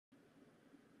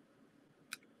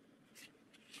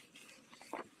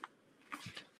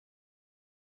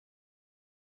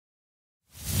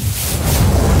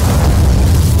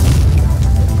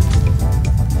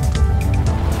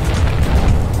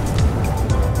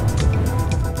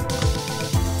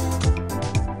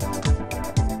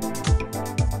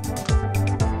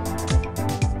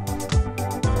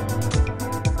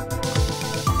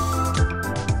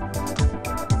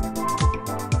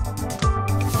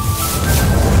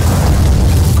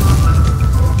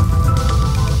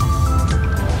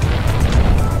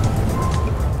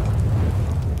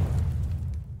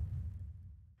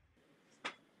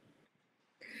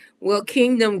Well,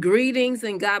 kingdom greetings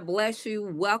and God bless you.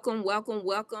 Welcome, welcome,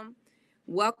 welcome.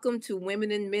 Welcome to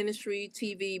Women in Ministry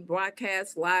TV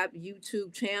broadcast live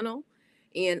YouTube channel.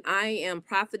 And I am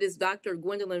Prophetess Dr.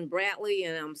 Gwendolyn Bradley,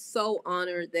 and I'm so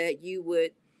honored that you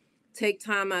would take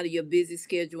time out of your busy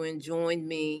schedule and join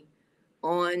me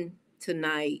on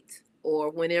tonight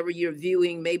or whenever you're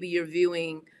viewing. Maybe you're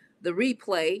viewing the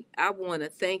replay. I want to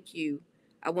thank you.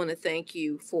 I want to thank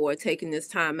you for taking this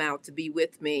time out to be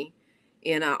with me.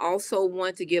 And I also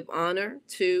want to give honor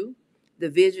to the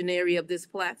visionary of this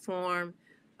platform,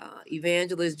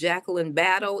 Evangelist Jacqueline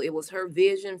Battle. It was her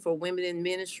vision for Women in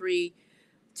Ministry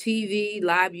TV,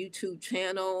 live YouTube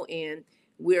channel, and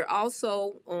we're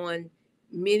also on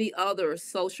many other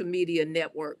social media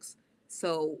networks.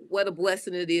 So, what a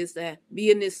blessing it is to be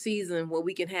in this season where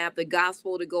we can have the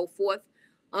gospel to go forth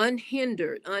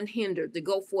unhindered, to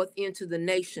go forth into the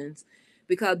nations,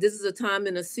 because this is a time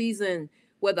in a season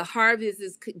where the harvest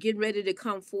is getting ready to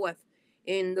come forth.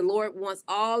 And the Lord wants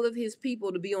all of his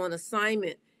people to be on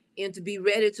assignment and to be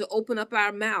ready to open up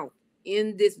our mouth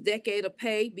in this decade of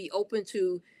pay, be open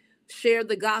to share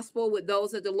the gospel with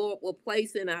those that the Lord will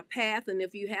place in our path. And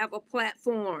if you have a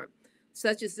platform,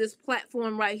 such as this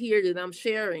platform right here that I'm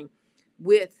sharing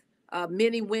with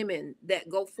many women that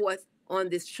go forth on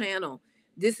this channel,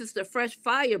 this is the Fresh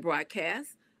Fire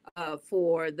broadcast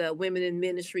for the Women in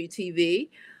Ministry TV.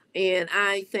 And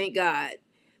I thank God.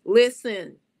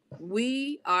 Listen,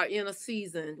 we are in a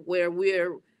season where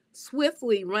we're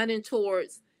swiftly running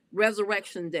towards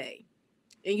Resurrection Day.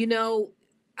 And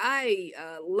I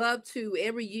love to,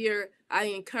 every year, I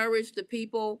encourage the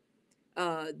people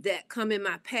that come in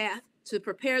my path to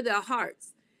prepare their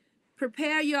hearts.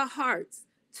 Prepare your hearts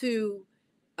to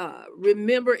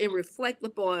remember and reflect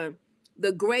upon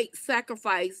the great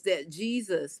sacrifice that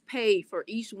Jesus paid for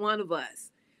each one of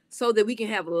us so that we can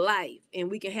have life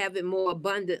and we can have it more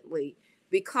abundantly.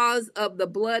 Because of the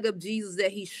blood of Jesus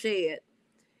that he shed,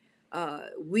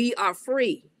 we are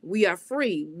free. We are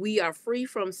free. We are free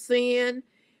from sin.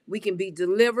 We can be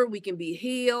delivered. We can be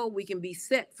healed. We can be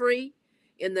set free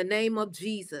in the name of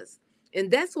Jesus.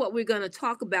 And that's what we're going to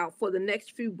talk about for the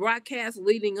next few broadcasts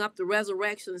leading up to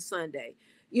Resurrection Sunday.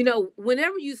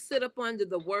 Whenever you sit up under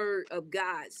the word of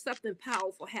God, something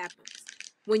powerful happens.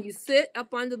 When you sit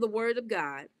up under the word of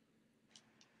God,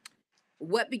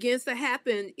 what begins to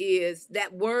happen is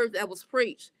that word that was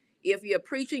preached. If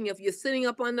you're sitting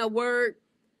up on the word,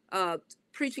 uh,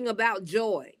 preaching about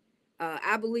joy,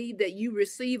 I believe that you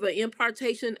receive an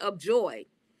impartation of joy.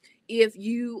 If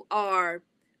you are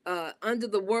under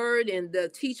the word and the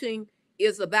teaching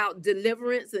is about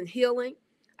deliverance and healing,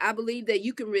 I believe that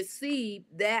you can receive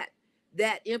that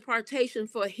impartation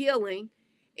for healing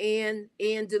and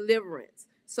deliverance.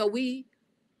 So we,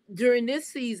 during this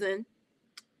season,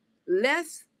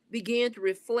 let's begin to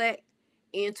reflect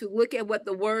and to look at what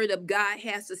the word of God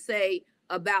has to say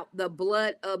about the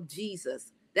blood of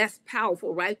Jesus. That's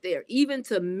powerful right there. Even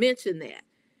to mention that,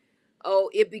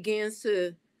 it begins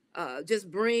to just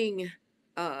bring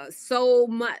so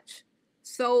much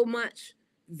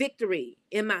victory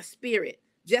in my spirit,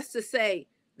 just to say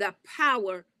the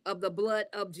power of the blood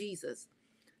of Jesus.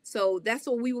 So that's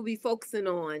what we will be focusing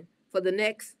on for the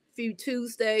next few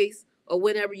Tuesdays, or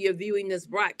whenever you're viewing this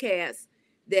broadcast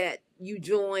that you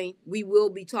join. We will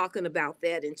be talking about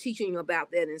that and teaching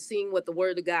about that and seeing what the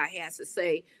word of God has to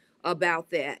say about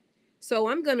that. So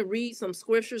I'm going to read some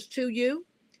scriptures to you.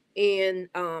 And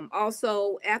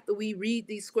also, after we read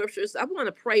these scriptures, I want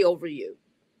to pray over you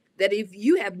that if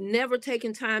you have never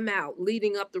taken time out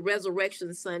leading up to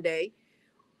Resurrection Sunday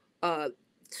uh,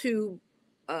 to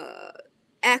uh,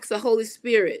 ask the Holy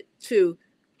Spirit to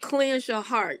cleanse your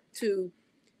heart, to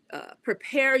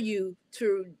prepare you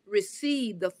to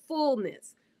receive the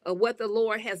fullness of what the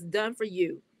Lord has done for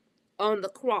you on the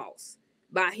cross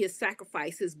by his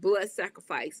sacrifice, his blood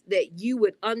sacrifice, that you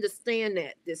would understand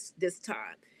that this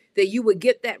time, that you would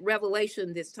get that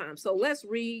revelation this time. So let's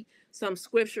read some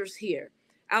scriptures here.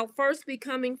 I'll first be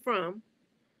coming from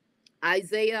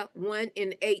Isaiah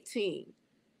 1:18.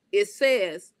 It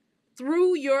says,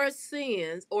 through your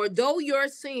sins, or though your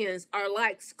sins are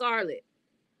like scarlet,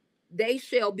 they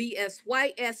shall be as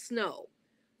white as snow.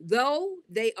 Though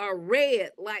they are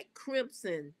red like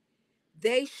crimson,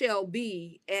 they shall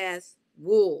be as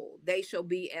wool. They shall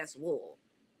be as wool.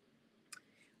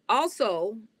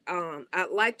 Also,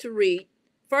 I'd like to read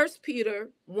 1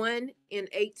 Peter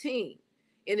 1:18.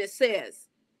 And it says,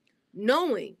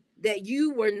 knowing that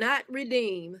you were not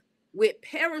redeemed with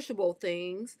perishable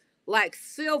things like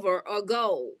silver or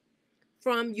gold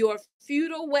from your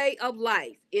feudal way of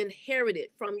life inherited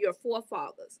from your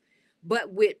forefathers,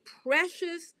 but with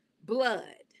precious blood,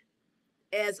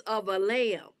 as of a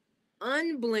lamb,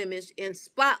 unblemished and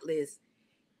spotless,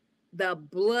 the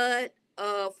blood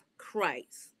of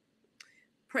Christ.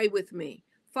 Pray with me.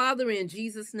 Father, in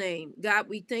Jesus' name, God,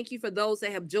 we thank you for those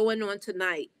that have joined on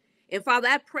tonight. And Father,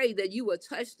 I pray that you will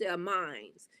touch their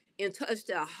minds and touch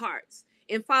their hearts.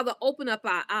 And Father, open up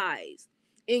our eyes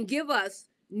and give us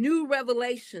new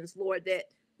revelations, Lord, that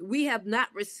we have not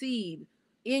received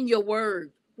in your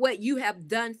word, what you have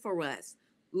done for us,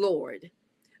 Lord,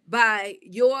 by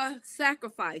your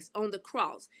sacrifice on the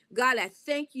cross. God, I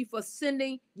thank you for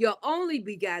sending your only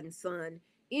begotten Son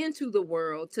into the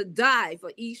world to die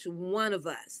for each one of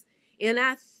us. And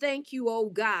I thank you, oh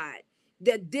God,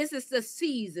 that this is the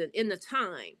season in the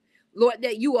time, Lord,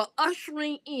 that you are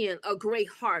ushering in a great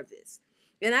harvest.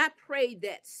 And I pray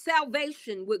that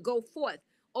salvation would go forth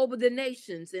over the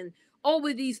nations and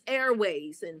over these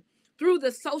airways and through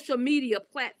the social media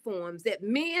platforms, that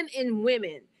men and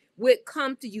women would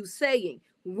come to you saying,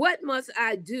 what must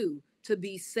I do to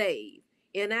be saved?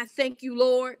 And I thank you,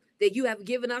 Lord, that you have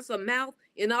given us a mouth,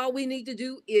 and all we need to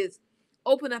do is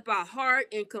open up our heart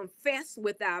and confess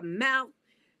with our mouth,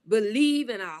 believe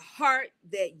in our heart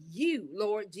that you,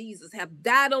 Lord Jesus, have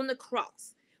died on the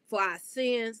cross for our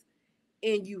sins,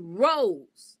 and you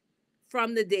rose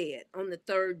from the dead on the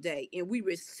third day. And we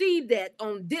receive that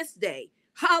on this day.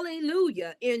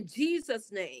 Hallelujah. In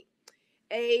Jesus' name.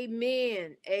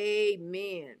 Amen.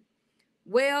 Amen.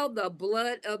 Well, the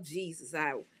blood of Jesus.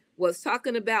 I was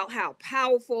talking about how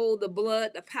powerful the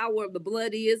power of the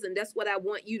blood is, and that's what I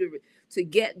want you to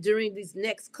get during these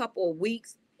next couple of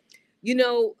weeks. You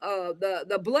know,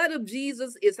 the blood of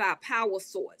Jesus is our power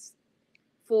source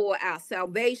for our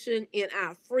salvation and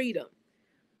our freedom.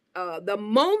 The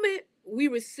moment we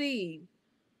receive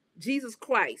Jesus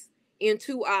Christ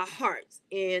into our hearts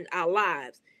and our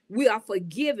lives, we are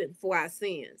forgiven for our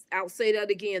sins. I'll say that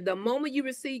again. The moment you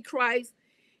receive Christ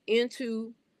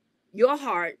into your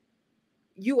heart,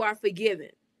 you are forgiven.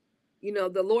 You know,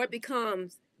 the Lord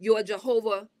becomes your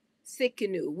Jehovah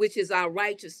Sikkenu, which is our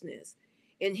righteousness.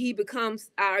 And he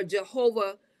becomes our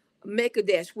Jehovah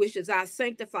Mekadesh, which is our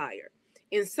sanctifier.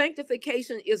 And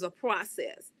sanctification is a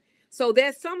process. So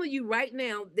there's some of you right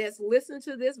now that's listening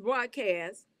to this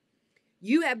broadcast.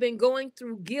 You have been going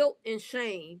through guilt and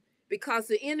shame because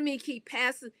the enemy keep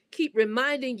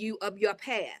reminding you of your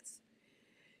past.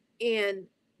 And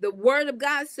the word of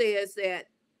God says that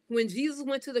when Jesus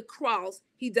went to the cross,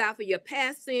 he died for your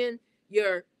past sin,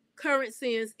 your current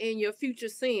sins, and your future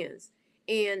sins.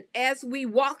 And as we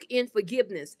walk in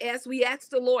forgiveness, as we ask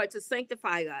the Lord to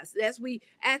sanctify us, as we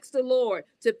ask the Lord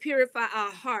to purify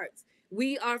our hearts,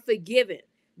 we are forgiven.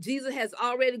 Jesus has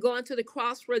already gone to the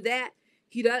cross for that.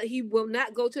 He will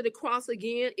not go to the cross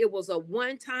again. It was a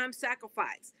one-time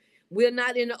sacrifice. We're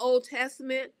not in the Old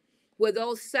Testament where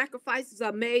those sacrifices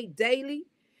are made daily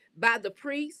by the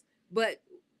priest, but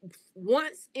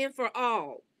once and for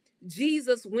all,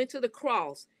 Jesus went to the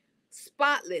cross,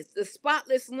 spotless, the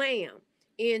spotless lamb,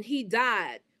 and he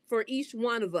died for each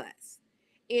one of us.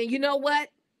 And you know what?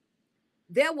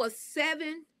 There were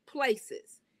seven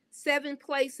places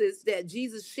that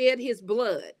Jesus shed his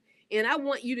blood. And I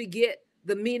want you to get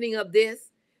the meaning of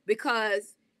this,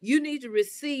 because you need to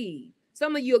receive.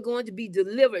 Some of you are going to be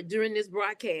delivered during this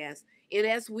broadcast. And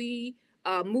as we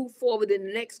move forward in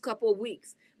the next couple of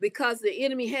weeks, because the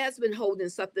enemy has been holding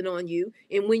something on you.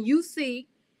 And when you see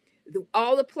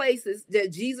all the places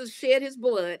that Jesus shed his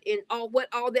blood and what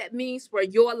all that means for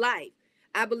your life,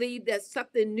 I believe that's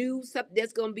something new, something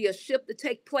that's going to be a shift to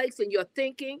take place in your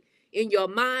thinking, in your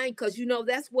mind, because you know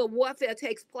that's where warfare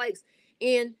takes place,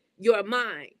 in your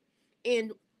mind.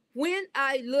 And when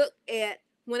I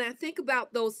think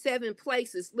about those seven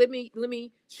places, let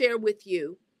me share with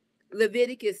you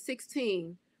Leviticus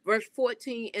 16, verse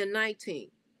 14 and 19.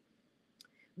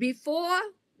 Before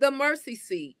the mercy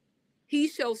seat, he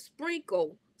shall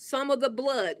sprinkle some of the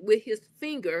blood with his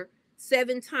finger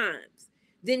 7 times.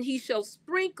 Then he shall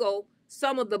sprinkle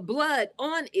some of the blood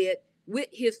on it with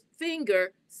his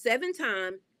finger 7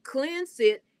 times, cleanse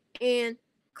it, and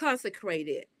consecrate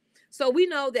it. So we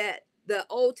know that the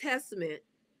Old Testament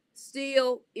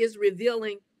still is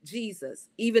revealing Jesus.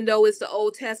 Even though it's the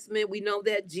Old Testament, we know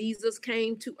that Jesus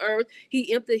came to earth.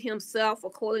 He emptied himself,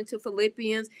 according to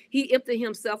Philippians. He emptied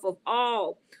himself of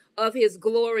all of his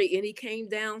glory, and he came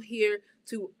down here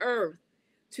to earth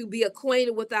to be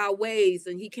acquainted with our ways,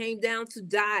 and he came down to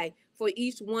die for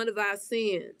each one of our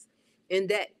sins. And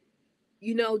that,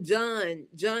 you know, John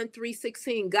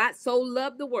 3:16, God so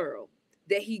loved the world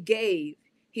that he gave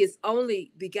his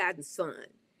only begotten Son,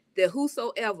 that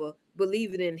whosoever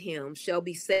believeth in him shall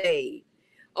be saved.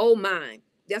 Oh my,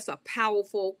 that's a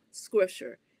powerful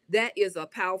scripture. That is a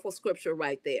powerful scripture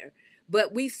right there.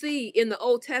 But we see in the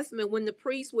Old Testament, when the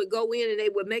priests would go in and they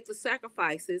would make the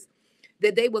sacrifices,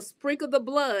 that they would sprinkle the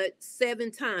blood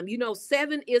 7 times. You know,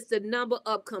 7 is the number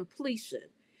of completion.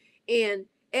 And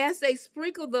as they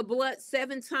sprinkled the blood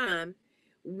 7 times,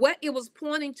 what it was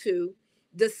pointing to,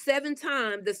 the 7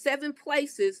 times, the 7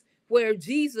 places where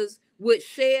Jesus would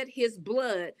shed his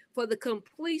blood for the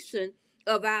completion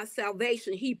of our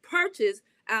salvation. He purchased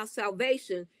our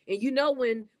salvation. And you know,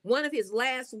 when one of his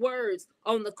last words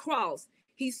on the cross,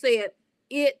 he said,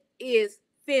 "It is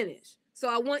finished." So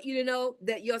I want you to know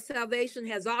that your salvation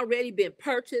has already been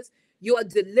purchased. Your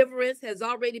deliverance has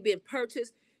already been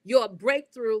purchased. Your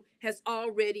breakthrough has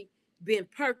already been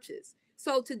purchased.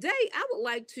 So today I would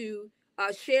like to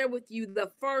share with you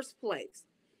the first place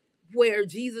where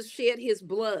Jesus shed his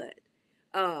blood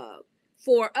uh,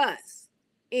 for us.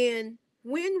 And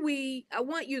I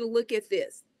want you to look at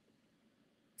this.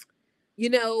 You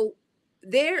know,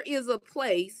 there is a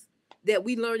place that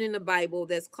we learn in the Bible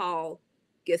that's called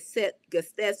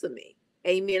Gethsemane.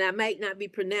 Amen. I might not be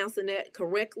pronouncing that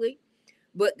correctly,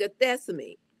 but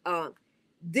Gethsemane.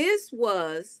 This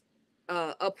was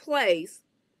a place,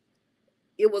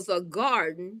 it was a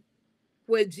garden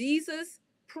where Jesus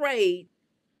prayed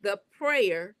the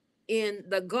prayer in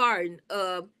the garden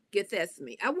of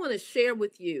Gethsemane. I want to share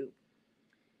with you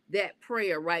that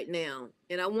prayer right now.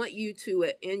 And I want you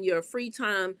to, in your free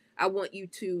time, I want you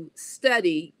to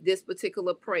study this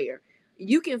particular prayer.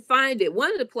 You can find it.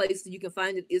 One of the places you can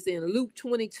find it is in Luke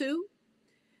 22,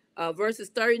 verses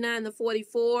 39 to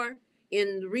 44.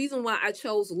 And the reason why I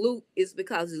chose Luke is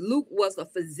because Luke was a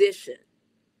physician.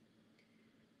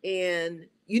 And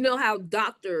you know how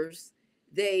doctors,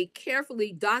 they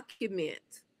carefully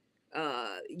document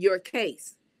your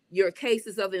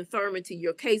cases of infirmity,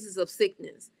 your cases of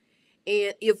sickness.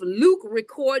 And if Luke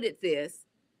recorded this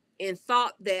and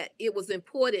thought that it was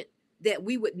important that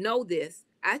we would know this,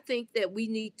 I think that we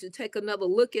need to take another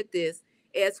look at this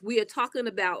as we are talking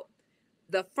about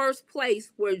the first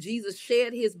place where Jesus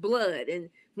shed his blood.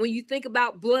 And when you think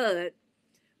about blood,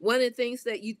 one of the things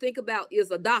that you think about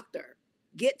is a doctor.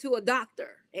 Get to a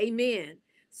doctor. Amen.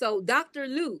 So Dr.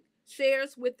 Luke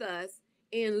shares with us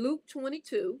in Luke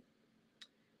 22,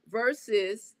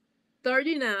 verses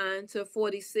 39 to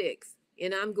 46.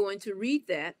 And I'm going to read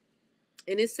that.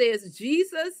 And it says,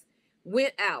 Jesus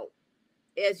went out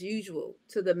as usual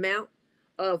to the Mount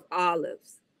of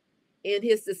Olives, and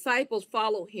his disciples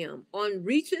followed him. On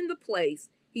reaching the place,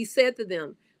 he said to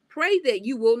them, "Pray that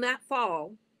you will not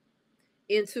fall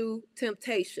into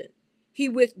temptation." He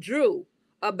withdrew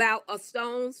about a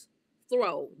stone's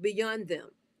throw beyond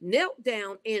them, knelt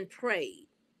down and prayed.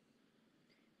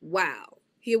 Wow,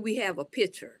 here we have a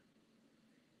picture.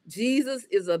 Jesus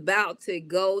is about to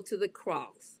go to the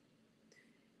cross.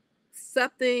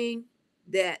 Something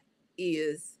that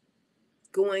is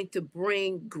going to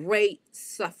bring great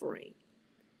suffering.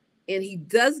 And he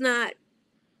does not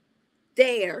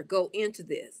dare go into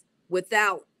this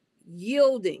without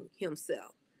yielding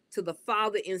himself to the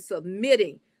Father and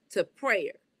submitting to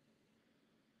prayer.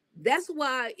 That's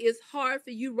why it's hard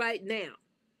for you right now.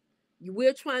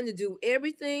 We're trying to do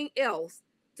everything else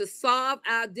to solve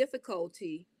our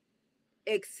difficulty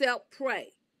except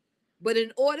pray. But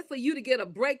in order for you to get a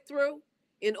breakthrough,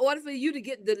 in order for you to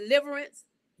get deliverance,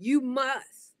 you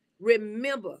must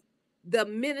remember the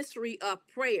ministry of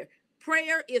prayer.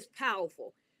 Prayer is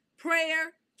powerful.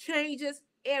 Prayer changes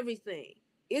everything.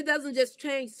 It doesn't just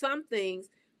change some things.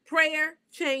 Prayer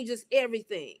changes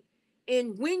everything.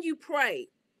 And when you pray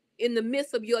in the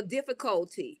midst of your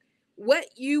difficulty, what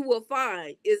you will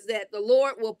find is that the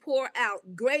Lord will pour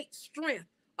out great strength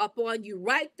upon you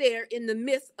right there in the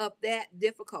midst of that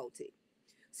difficulty.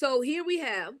 So here we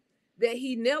have that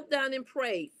he knelt down and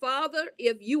prayed, "Father,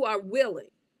 if you are willing,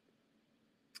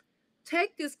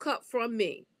 take this cup from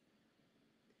me.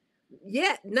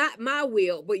 Yet not my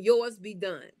will, but yours be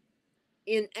done."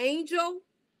 An angel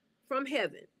from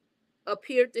heaven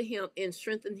appeared to him and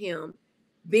strengthened him.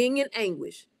 Being in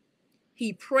anguish,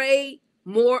 he prayed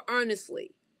more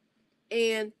earnestly,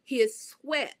 and his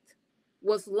sweat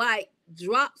was like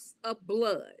drops of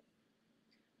blood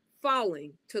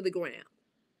falling to the ground.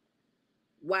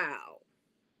 Wow.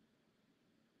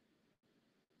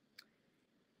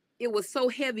 It was so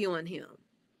heavy on him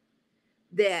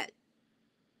that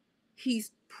he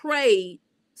prayed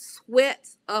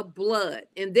sweats of blood.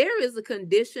 And there is a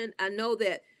condition. I know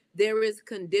that there is a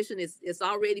condition. It's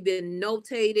already been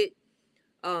notated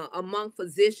among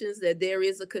physicians that there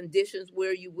is a condition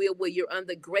where you're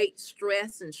under great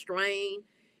stress and strain,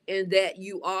 and that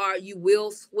you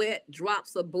will sweat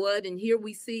drops of blood. And here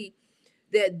we see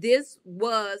that this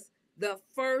was the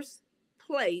first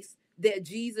place that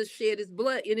Jesus shed his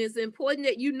blood. And it's important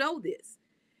that you know this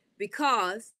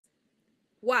because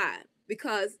why?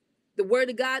 Because the word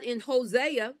of God in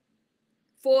Hosea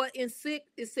 4:6,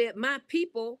 it said, my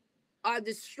people are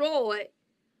destroyed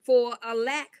for a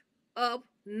lack of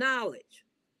knowledge.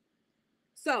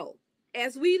 So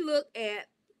as we're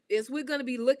going to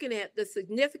be looking at the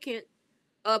significance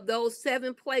of those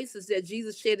 7 places that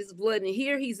Jesus shed his blood. And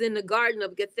here he's in the Garden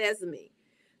of Gethsemane.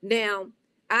 Now,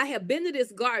 I have been to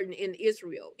this garden in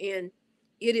Israel, and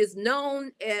it is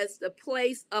known as the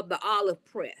place of the olive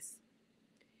press.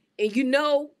 And you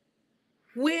know,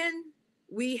 when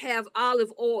we have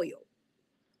olive oil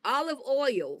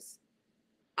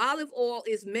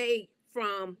is made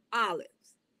from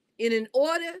olives. And in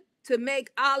order to make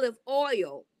olive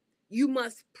oil, you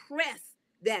must press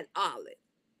that olive.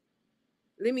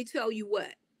 Let me tell you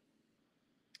what.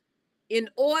 In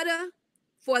order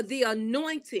for the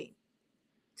anointing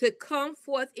to come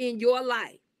forth in your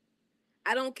life,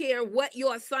 I don't care what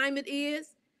your assignment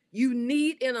is, you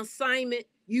need an assignment,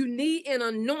 you need an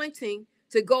anointing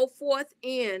to go forth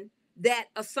in that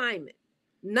assignment.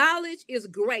 Knowledge is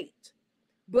great,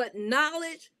 but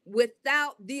knowledge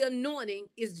without the anointing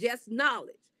is just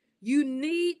knowledge. You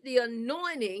need the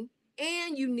anointing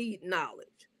and you need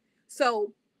knowledge.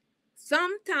 So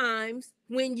sometimes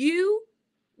when you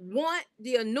want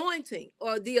the anointing,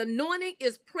 or the anointing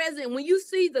is present, when you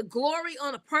see the glory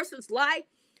on a person's life,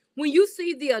 when you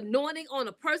see the anointing on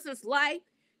a person's life,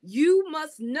 you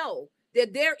must know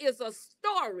that there is a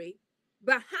story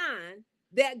behind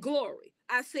that glory.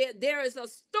 I said there is a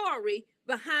story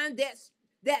behind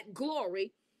that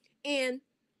glory. And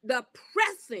the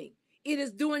pressing, it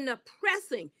is doing the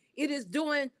pressing, it is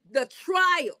doing the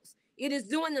trials, it is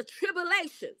doing the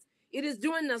tribulations, it is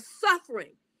doing the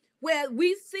suffering, where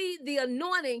we see the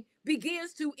anointing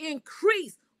begins to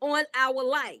increase on our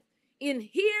life. And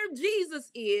here Jesus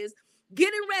is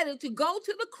getting ready to go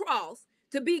to the cross,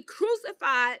 to be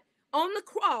crucified on the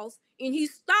cross. And he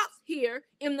stops here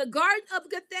in the Garden of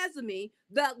Gethsemane,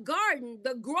 the garden,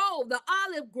 the grove, the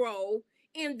olive grove.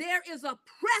 And there is a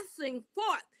pressing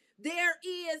forth. There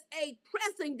is a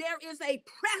pressing, there is a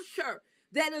pressure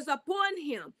that is upon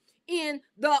him. In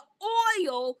the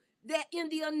oil, that in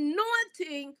the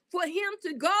anointing for him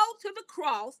to go to the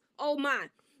cross, oh my,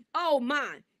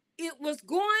 it was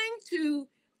going to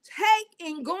take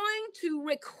and going to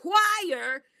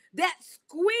require that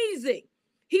squeezing.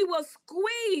 He was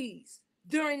squeezed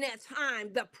during that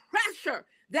time, the pressure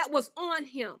that was on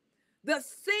him, the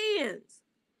sins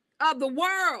of the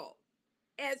world,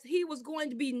 as he was going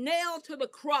to be nailed to the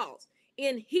cross,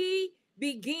 and he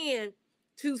began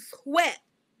to sweat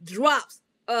drops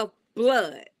of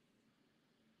blood.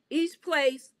 Each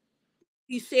place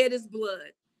he shed his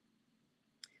blood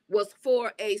was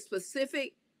for a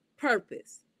specific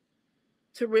purpose,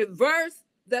 to reverse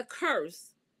the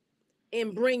curse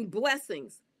and bring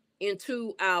blessings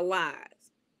into our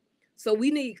lives. So we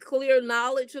need clear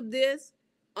knowledge of this,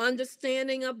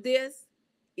 understanding of this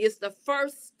is the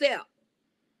first step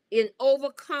in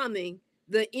overcoming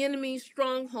the enemy's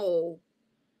stronghold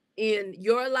in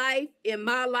your life, in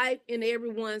my life, in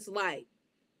everyone's life.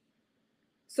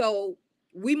 So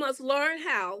we must learn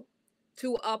how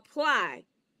to apply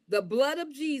the blood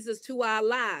of Jesus to our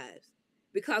lives,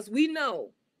 because we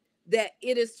know that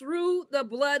it is through the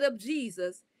blood of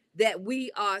Jesus that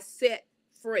we are set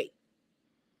free.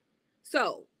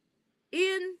 So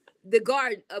in the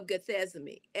Garden of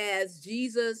Gethsemane, as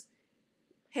Jesus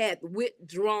had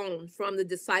withdrawn from the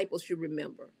disciples, you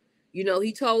remember,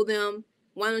 he told them,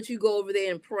 why don't you go over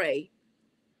there and pray?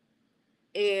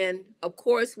 And of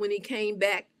course, when he came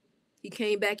back,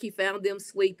 he found them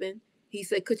sleeping. He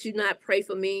said, could you not pray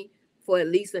for me for at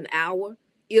least an hour?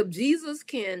 If Jesus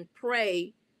can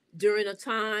pray during a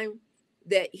time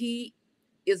that he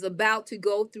is about to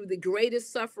go through the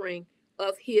greatest suffering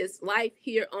of his life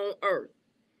here on earth,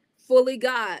 fully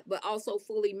God, but also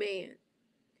fully man,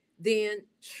 then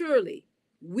surely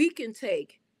we can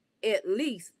take at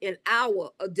least an hour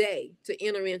a day to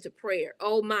enter into prayer.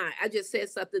 Oh my, I just said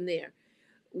something there.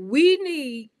 We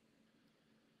need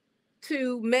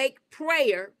to make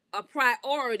prayer a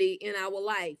priority in our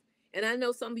life. And I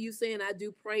know some of you saying, I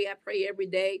pray every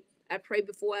day. I pray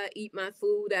before I eat my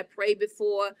food. I pray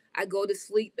before I go to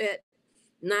sleep at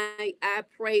night. I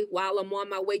pray while I'm on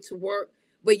my way to work.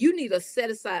 But you need a set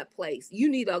aside place. You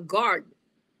need a garden.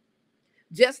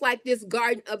 Just like this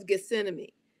Garden of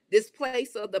Gethsemane, this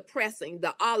place of the pressing,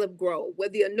 the olive grove, where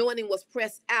the anointing was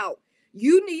pressed out.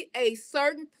 You need a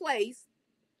certain place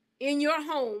in your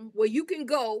home where you can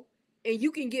go and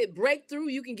you can get breakthrough,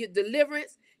 you can get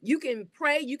deliverance, You can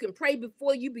pray. You can pray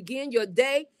before you begin your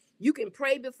day. You can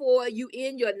pray before you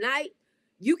end your night.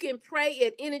 You can pray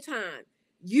at any time.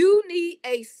 You need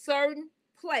a certain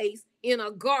place in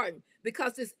a garden,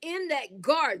 because it's in that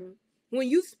garden, when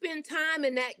you spend time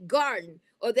in that garden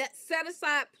or that set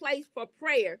aside place for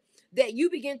prayer, that you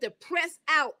begin to press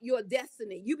out your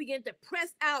destiny. You begin to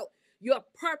press out your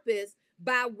purpose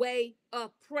by way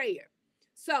of prayer.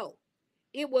 So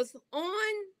it was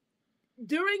on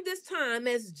during this time,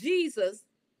 as Jesus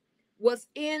was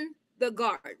in the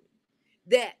garden,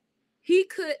 that he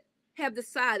could have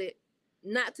decided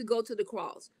not to go to the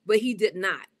cross, but he did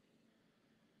not.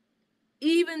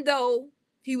 Even though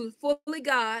he was fully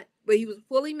God, but he was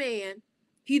fully man,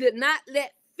 he did not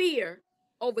let fear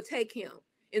overtake him.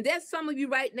 And that's some of you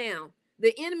right now.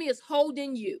 The enemy is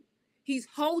holding you. He's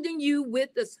holding you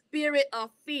with the spirit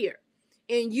of fear,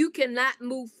 and you cannot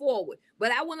move forward.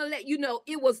 But I want to let you know,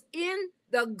 it was in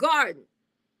the garden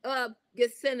of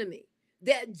Gethsemane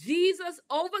that Jesus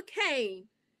overcame.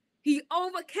 He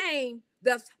overcame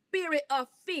the spirit of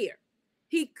fear.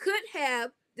 He could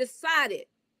have decided,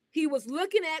 he was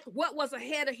looking at what was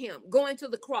ahead of him, going to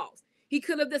the cross. He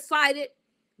could have decided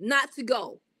not to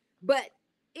go. But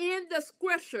in the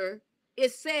scripture,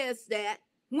 it says that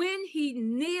when he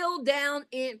kneeled down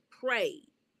and prayed,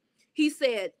 he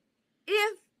said,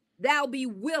 if thou be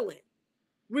willing,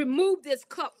 remove this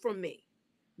cup from me.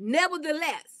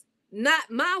 Nevertheless, not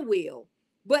my will,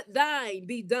 but thine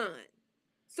be done.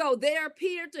 So there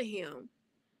appeared to him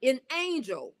an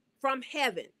angel from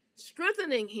heaven,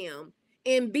 strengthening him,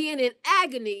 and being in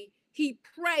agony, he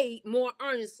prayed more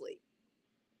earnestly.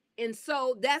 And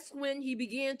so that's when he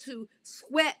began to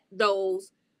sweat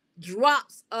those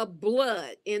drops of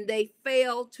blood, and they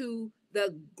fell to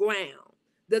the ground.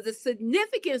 The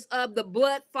significance of the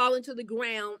blood falling to the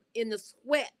ground in the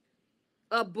sweat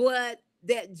of blood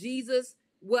that Jesus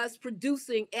was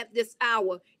producing at this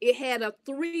hour, it had a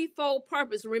threefold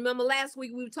purpose. Remember last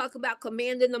week we were talking about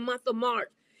commanding the month of March,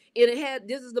 and it had,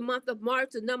 this is the month of March,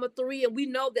 the number 3, and we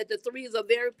know that the 3 is a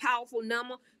very powerful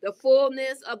number, the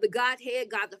fullness of the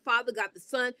Godhead, God the Father, God the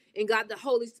Son, and God the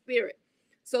Holy Spirit.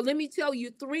 So let me tell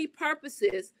you 3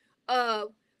 purposes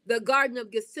of the Garden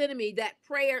of Gethsemane, that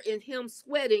prayer and him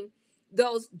sweating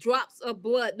those drops of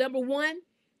blood. Number 1,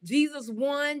 Jesus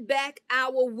won back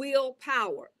our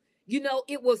willpower. You know,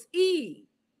 it was Eve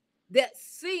that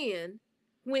sinned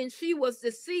when she was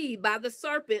deceived by the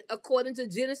serpent, according to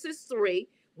Genesis 3,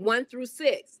 1 through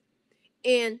 6.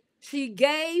 And she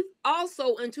gave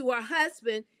also unto her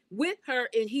husband with her,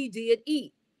 and he did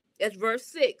eat. That's verse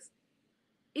 6.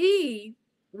 Eve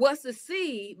was the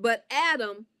seed, but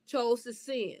Adam chose to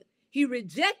sin. He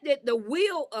rejected the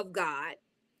will of God,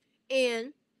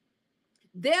 and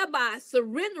thereby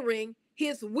surrendering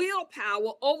his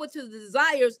willpower over to the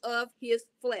desires of his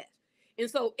flesh. And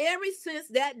so ever since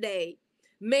that day,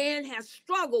 man has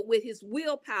struggled with his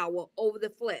willpower over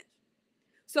the flesh.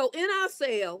 So in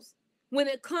ourselves, when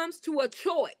it comes to a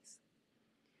choice,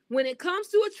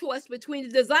 between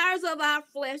the desires of our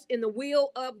flesh and the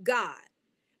will of God,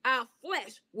 our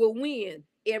flesh will win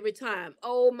every time.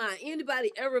 Oh my,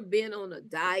 anybody ever been on a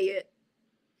diet?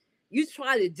 You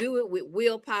try to do it with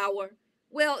willpower.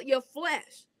 Well, your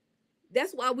flesh.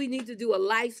 That's why we need to do a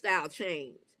lifestyle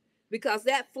change, because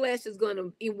that flesh is going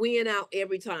to win out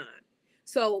every time.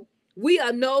 So we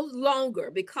are no longer,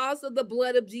 because of the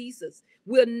blood of Jesus,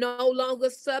 we're no longer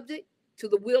subject to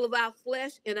the will of our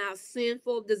flesh and our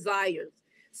sinful desires.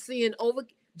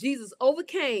 Jesus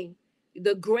overcame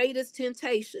the greatest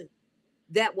temptation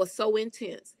that was so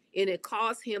intense, and it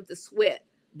caused him to sweat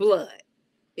blood.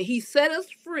 And he set us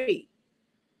free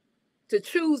to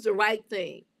choose the right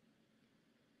thing.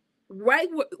 Right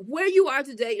where you are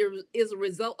today is a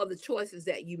result of the choices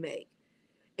that you make.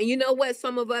 And you know what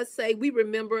some of us say? We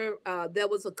remember there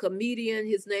was a comedian,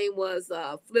 his name was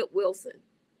Flip Wilson.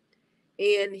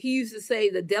 And he used to say,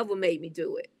 the devil made me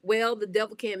do it. Well, the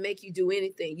devil can't make you do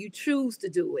anything. You choose to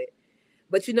do it.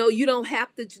 But you know, you don't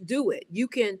have to do it. You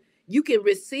can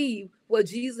receive what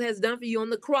Jesus has done for you on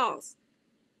the cross.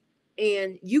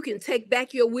 And you can take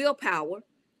back your willpower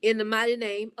in the mighty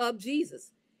name of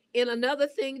Jesus. And another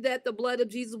thing that the blood of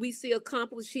Jesus we see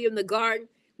accomplished here in the garden,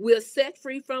 we're set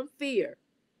free from fear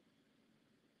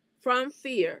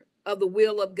of the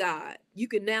will of God. You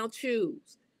can now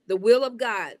choose the will of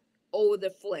God over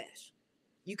the flesh.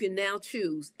 You can now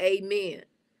choose. Amen.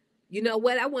 You know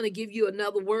what? I want to give you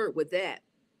another word with that.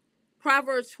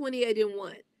 Proverbs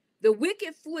 28:1. The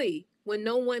wicked flee when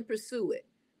no one pursue it,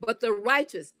 but the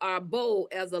righteous are bold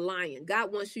as a lion.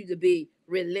 God wants you to be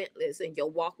relentless in your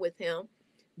walk with him.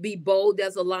 Be bold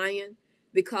as a lion.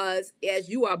 because as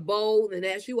you are bold and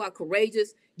as you are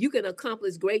courageous, you can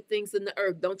accomplish great things in the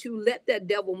earth. Don't you let that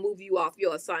devil move you off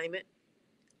your assignment.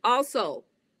 Also,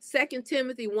 2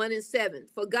 Timothy 1:7,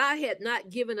 for God had not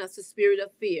given us a spirit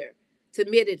of fear,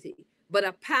 timidity, but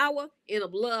of power and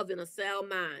of love and a sound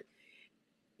mind.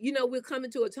 You know, we're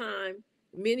coming to a time,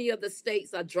 many of the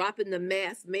states are dropping the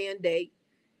mask mandate.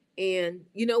 And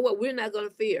you know what? We're not going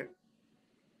to fear.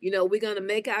 You know, we're going to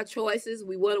make our choices.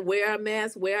 We want to wear our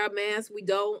mask. We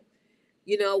don't.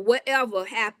 You know, whatever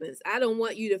happens, I don't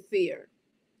want you to fear,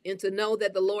 and to know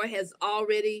that the Lord has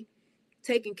already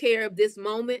taken care of this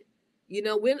moment. You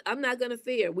know, I'm not going to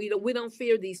fear. We don't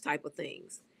fear these type of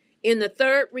things. And the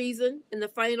third reason, and the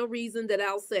final reason that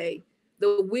I'll say,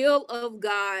 the will of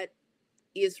God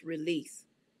is released.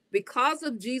 Because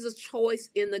of Jesus' choice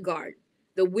in the garden,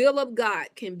 the will of God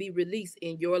can be released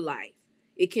in your life.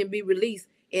 It can be released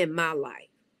in my life,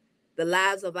 the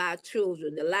lives of our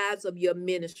children, the lives of your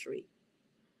ministry.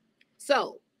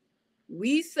 So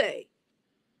we say,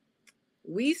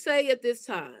 at this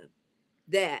time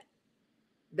that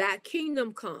thy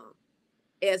kingdom come,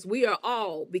 as we are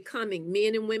all becoming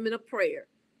men and women of prayer.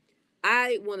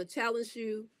 I want to challenge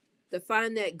you to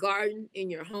find that garden in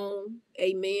your home.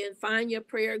 Amen. Find your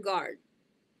prayer garden.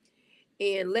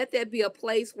 And let that be a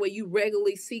place where you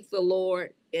regularly seek the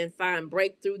Lord and find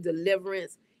breakthrough,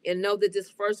 deliverance, and know that this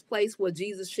first place where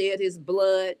Jesus shed his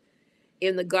blood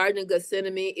in the Garden of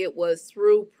Gethsemane, it was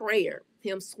through prayer,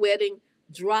 him sweating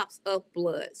drops of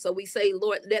blood. So we say,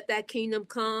 Lord, let that kingdom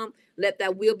come, let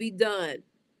that will be done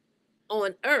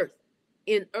on earth,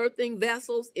 in earthing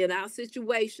vessels, in our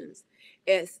situations,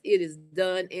 as it is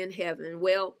done in heaven.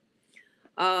 Well,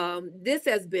 this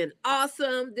has been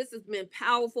awesome. This has been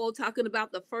powerful, talking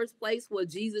about the first place where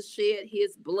Jesus shed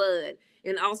his blood,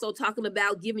 and also talking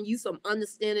about giving you some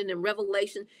understanding and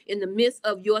revelation in the midst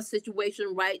of your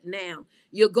situation right now.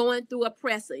 You're going through a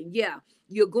pressing. Yeah,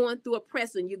 you're going through a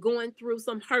pressing. You're going through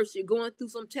some hurts. You're going through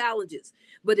some challenges,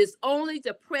 but it's only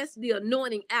to press the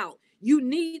anointing out. You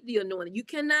need the anointing. You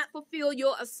cannot fulfill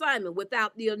your assignment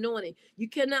without the anointing. You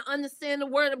cannot understand the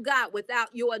word of God without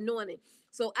your anointing.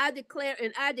 So I declare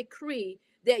and I decree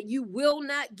that you will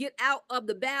not get out of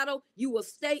the battle. You will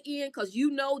stay in, because you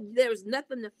know there's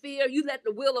nothing to fear. You let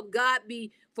the will of God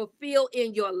be fulfilled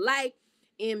in your life.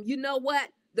 And you know what?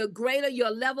 The greater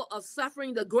your level of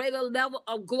suffering, the greater level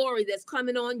of glory that's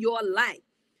coming on your life.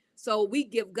 So we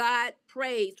give God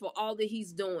praise for all that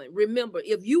he's doing. Remember,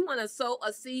 if you want to sow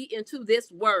a seed into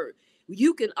this word,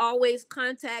 you can always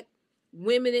contact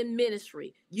Women in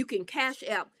Ministry. You can cash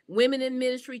out Women in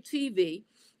Ministry TV,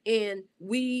 and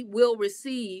we will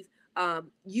receive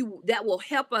you. That will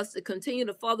help us to continue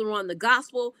to further on the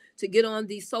gospel, to get on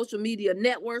these social media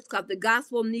networks, because the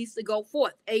gospel needs to go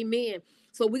forth. Amen.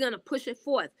 So we're going to push it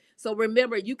forth. So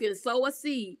remember, you can sow a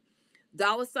seed,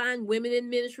 $ Women in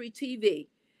Ministry TV,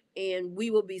 and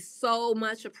we will be so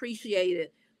much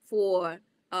appreciated for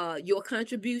your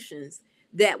contributions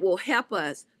that will help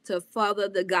us to further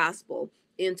the gospel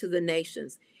into the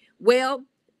nations. Well,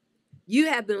 you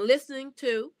have been listening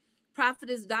to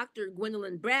Prophetess Dr.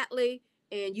 Gwendolyn Bradley,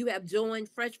 and you have joined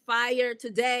Fresh Fire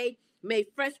today. May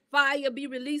fresh fire be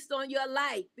released on your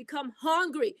life. Become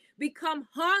hungry. Become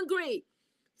hungry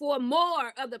for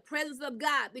more of the presence of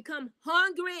God. Become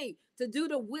hungry to do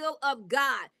the will of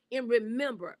God. And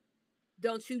remember,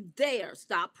 don't you dare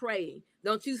stop praying.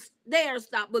 Don't you dare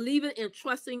stop believing and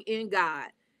trusting in God,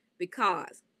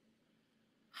 because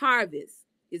harvest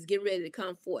is getting ready to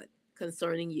come forth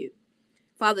concerning you.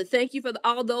 Father, thank you for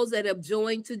all those that have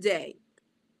joined today.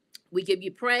 We give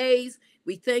you praise.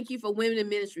 We thank you for Women in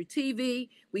Ministry TV.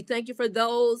 We thank you for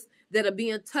those that are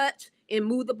being touched and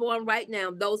moved upon right now,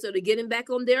 those that are getting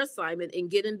back on their assignment and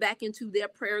getting back into their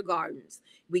prayer gardens.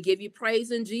 We give you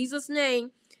praise in Jesus' name.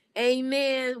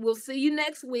 Amen. We'll see you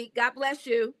next week. God bless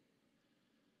you.